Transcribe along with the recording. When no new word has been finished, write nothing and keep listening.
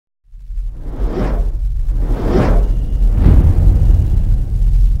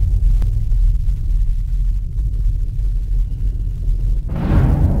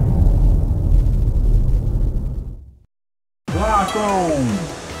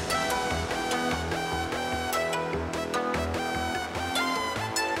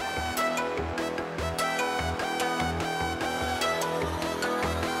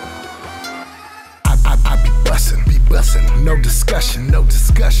no discussion, no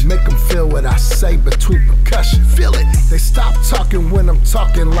discussion. Make them feel what I say between percussion. Feel it. They stop talking when I'm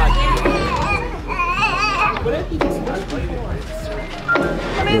talking like.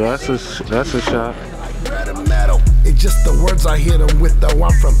 Yeah, that's a shot. Red and metal. It's just the words I hit them with though.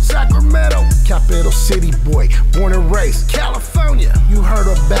 I'm from Sacramento, capital city boy, born and raised California. You heard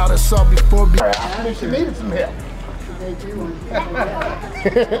about us all before. She needed some help.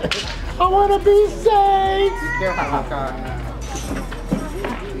 I wanna be saved.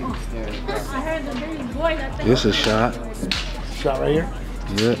 It's a shot. Shot right here.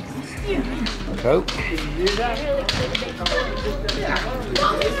 Yeah. Coke.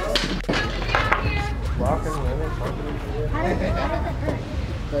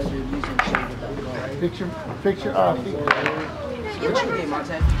 Picture.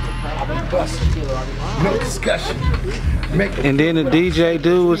 No discussion. And then the DJ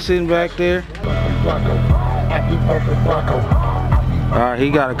dude was sitting back there. Bumpin Blanco. Alright,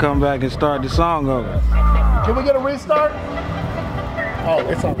 he gotta come back and start the song over. Can we get a restart? Oh,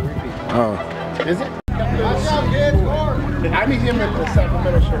 it's on repeat. Oh. Is it? I need him in the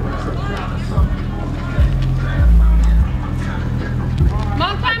Sacramento shirt.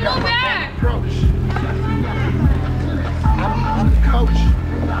 Long time no back. Coach. I'm the coach.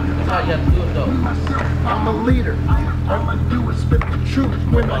 I'm a leader. All I do is spit the truth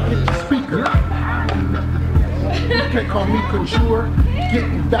when I hit the speaker. You can't call me couture.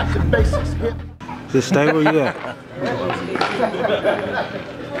 Getting back to basics. Just stay where you at.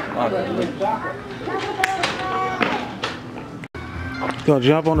 Go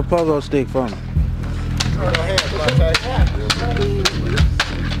jump on the pogo stick for me. Go ahead,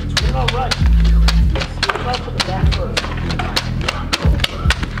 all right. Start with the back first.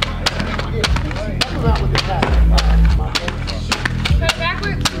 Come out with the back. Go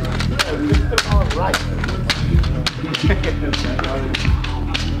backwards. All right.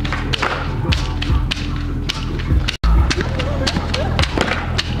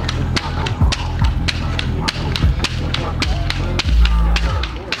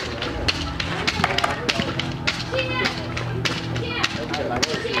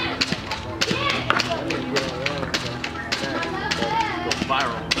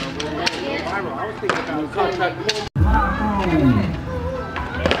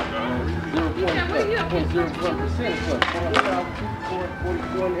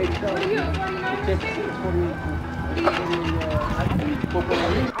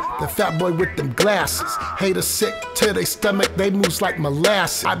 The fat boy with them glasses, haters sick to their stomach, they moves like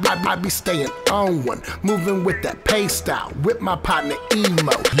molasses. I be staying on one, moving with that pay style, with my partner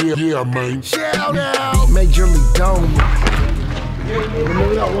E-Moe. Yeah, man. Shout out, majorly dome.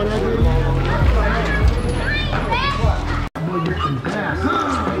 Remember that one I did? Fat boy with them glasses,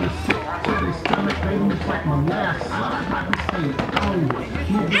 haters sick to their stomach, they moves like molasses. I be staying on one,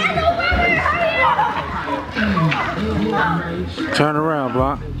 moving with that pay style. Turn around,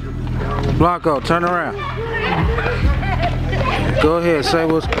 Blanco, turn around. Go ahead, say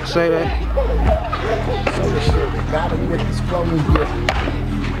that. So shit, got him with this flowing gift.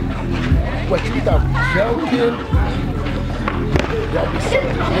 What you thought, joking? Y'all be so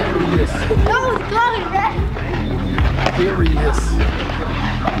serious. That was good, man. Serious.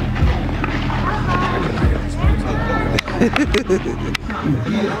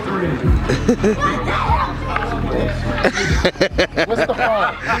 What's the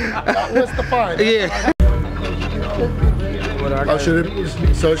fine? What's the fine? Yeah. Oh,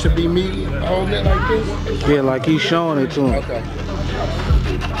 so it should be me holding it like this? Yeah, like he's showing it to him. Okay.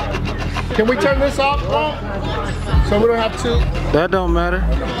 Can we turn this off, so we don't have to? That don't matter.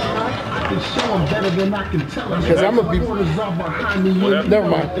 Because I'm gonna be. Never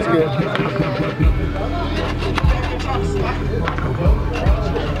mind. It's good.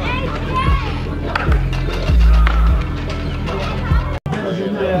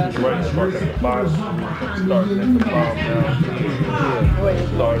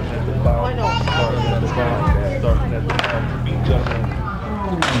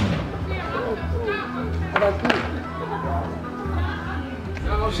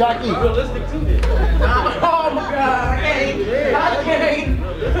 Shocky. Realistic too. Oh my God. Hey,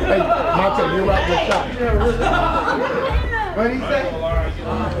 Monte, you're right with shot. What did he say?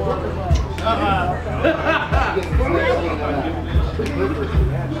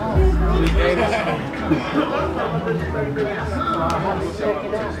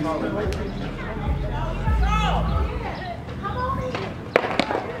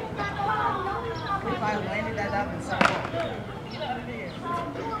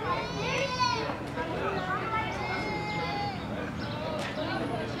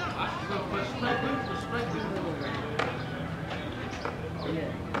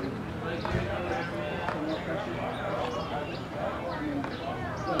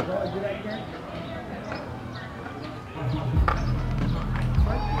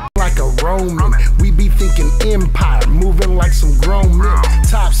 roaming. We be thinking empire, moving like some grown men.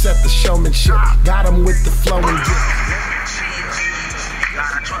 Tops at the showmanship, got them with the flow and drip.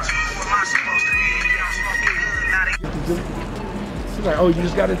 She's like, oh, you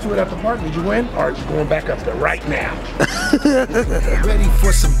just got into it at the park? Did you win? All right, you're going back up there right now. Ready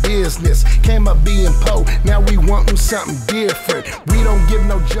for some business. Came up being po. Now we wantin' something different. We don't give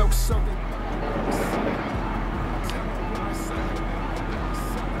no jokes. So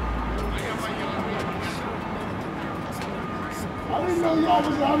I didn't know y'all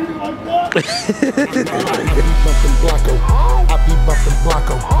was out here like that. I be Bumpin Blanco. I be Bumpin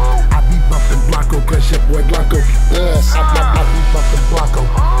Blanco. I be Bumpin Blanco, cause your boy Blanco. Yes, I be Bumpin Blanco.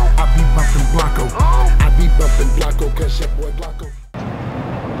 I be Bumpin Blanco. I be Bumpin Blanco, cause your boy Blanco.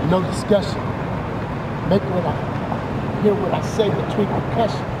 No discussion. Make what I hear what I say between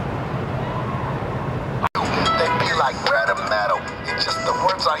percussion. They be like, where the metal? It's just the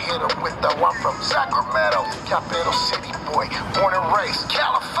words I hit them with, though. I'm from Sacramento, capital city boy, born and raised,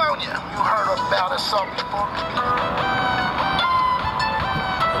 California. You heard about us all before.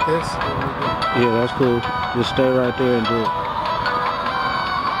 This? Yeah, that's cool. Just stay right there and do it.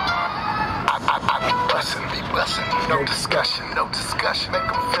 I be bussin', no discussion, no discussion. Make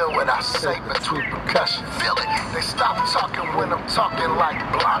them feel what I say between percussion. Feel it, they stop talking when I'm talking like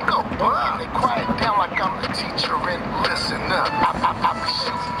Blanco. And they quiet down like I'm the teacher and listen up. I be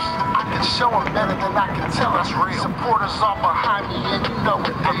shooting. I can show them better than I can tell us real. Supporters all behind me and you know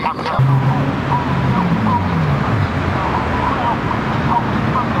what they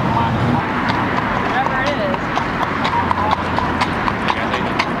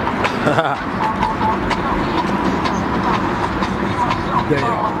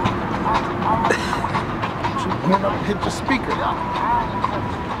Went up and hit the speaker.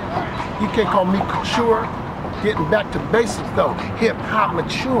 You can't call me couture. Getting back to basics though. Hip hop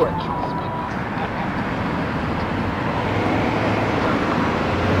mature.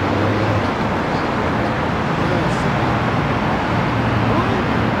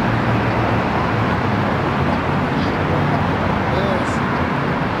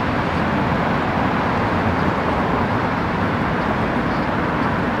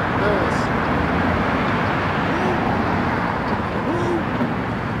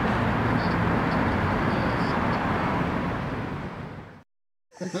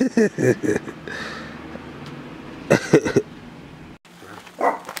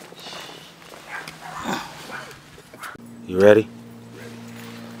 You ready?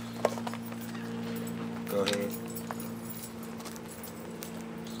 Go ahead.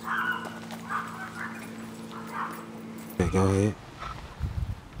 Okay, go ahead.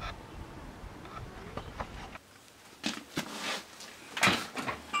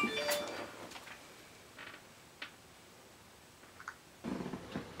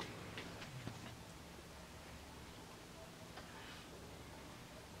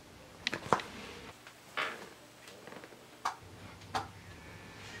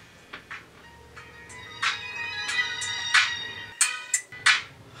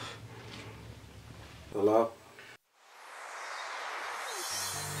 Hello?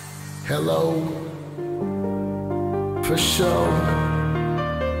 Hello, for sure.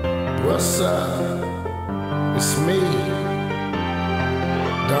 What's up? It's me,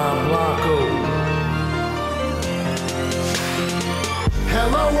 Don Blanco.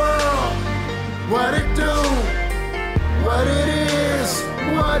 Hello world, what it do? What it is?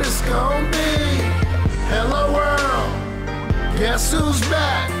 What it's gonna be? Hello world, guess who's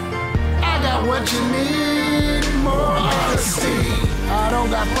back? I got what you need, more honesty. I don't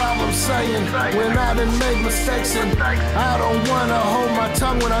got problems saying when I done made mistakes, and I don't wanna hold my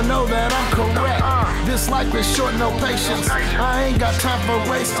tongue when I know that I'm correct. This life is short, no patience. I ain't got time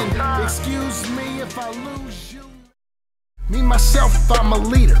for wasting. Excuse me if I lose you. Me, myself, I'm a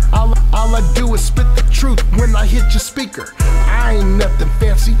leader. All I do is spit the truth when I hit your speaker. I ain't nothing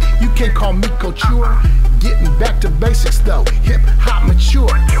fancy, you can't call me couture. Getting back to basics though, hip hop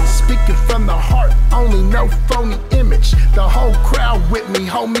mature. Speaking from the heart, only no phony image. The whole crowd with me,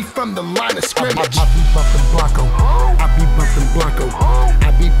 hold me from the line of scrimmage. I be Bumpin Blanco, I be Bumpin Blanco,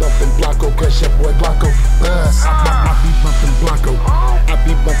 I be Bumpin Blanco, cause your boy Blanco. I